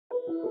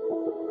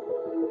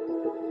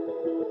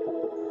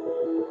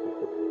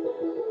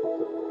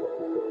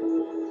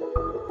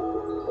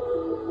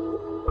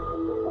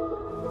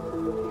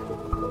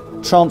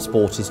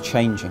Transport is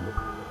changing.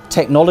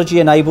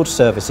 Technology-enabled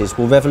services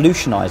will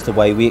revolutionise the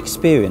way we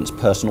experience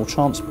personal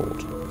transport,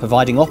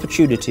 providing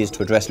opportunities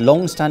to address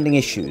long-standing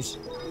issues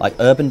like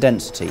urban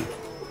density,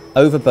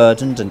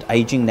 overburdened and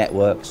ageing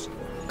networks,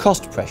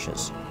 cost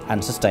pressures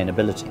and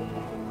sustainability.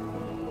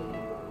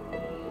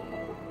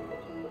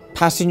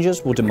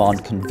 Passengers will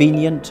demand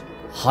convenient,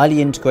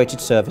 highly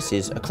integrated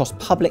services across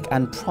public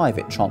and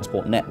private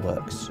transport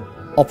networks.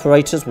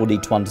 Operators will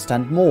need to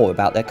understand more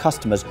about their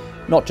customers,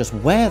 not just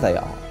where they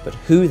are, but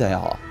who they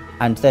are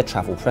and their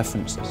travel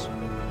preferences.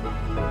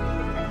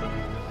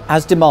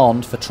 As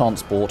demand for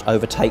transport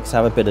overtakes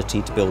our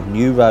ability to build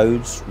new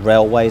roads,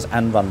 railways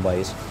and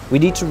runways, we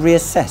need to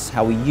reassess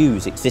how we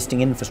use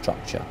existing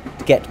infrastructure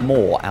to get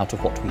more out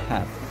of what we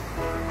have.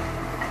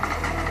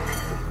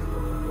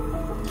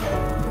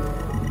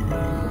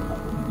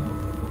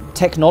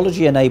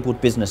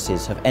 Technology-enabled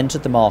businesses have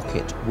entered the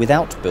market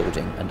without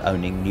building and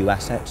owning new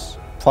assets.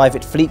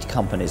 Private fleet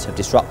companies have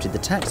disrupted the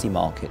taxi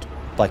market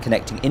by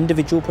connecting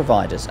individual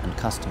providers and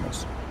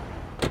customers.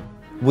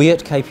 We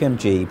at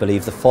KPMG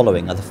believe the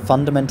following are the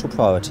fundamental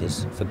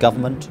priorities for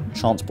government,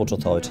 transport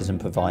authorities and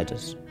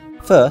providers.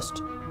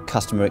 First,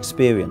 customer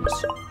experience.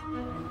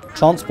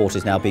 Transport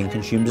is now being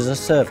consumed as a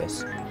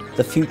service.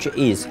 The future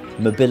is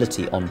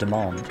mobility on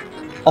demand.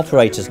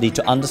 Operators need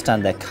to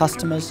understand their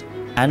customers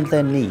and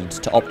their needs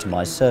to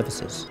optimise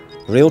services.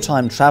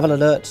 Real-time travel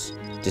alerts,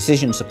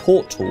 decision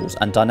support tools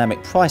and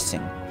dynamic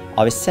pricing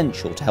are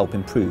essential to help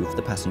improve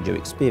the passenger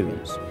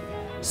experience.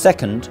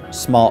 Second,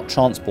 smart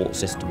transport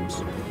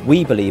systems.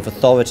 We believe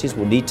authorities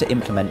will need to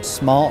implement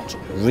smart,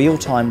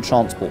 real-time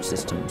transport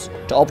systems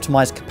to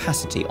optimise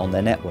capacity on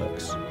their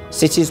networks.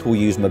 Cities will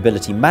use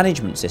mobility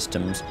management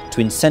systems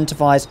to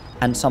incentivise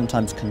and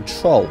sometimes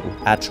control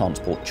our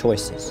transport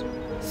choices.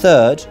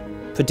 Third,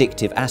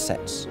 predictive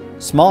assets.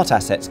 Smart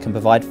assets can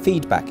provide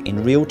feedback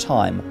in real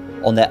time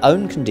on their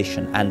own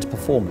condition and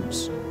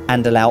performance,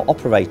 and allow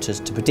operators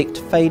to predict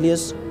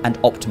failures and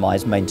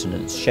optimise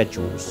maintenance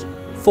schedules.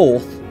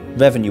 Fourth,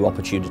 revenue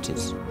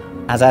opportunities.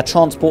 As our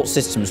transport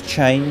systems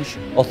change,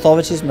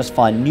 authorities must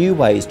find new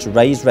ways to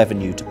raise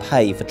revenue to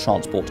pay for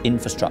transport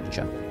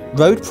infrastructure.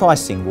 Road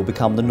pricing will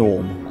become the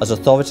norm as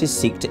authorities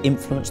seek to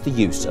influence the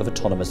use of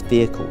autonomous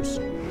vehicles,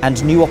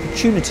 and new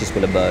opportunities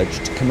will emerge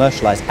to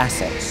commercialise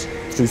assets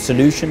through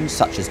solutions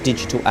such as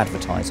digital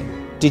advertising.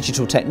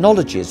 Digital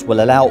technologies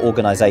will allow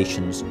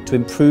organisations to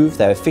improve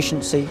their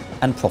efficiency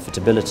and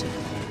profitability.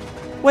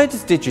 Where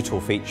does digital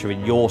feature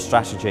in your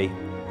strategy?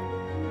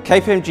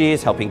 KPMG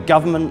is helping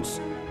governments,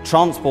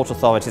 transport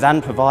authorities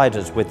and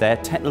providers with their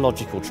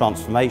technological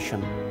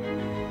transformation.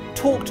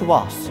 Talk to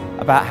us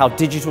about how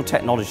digital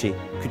technology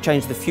could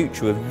change the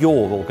future of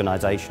your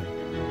organisation.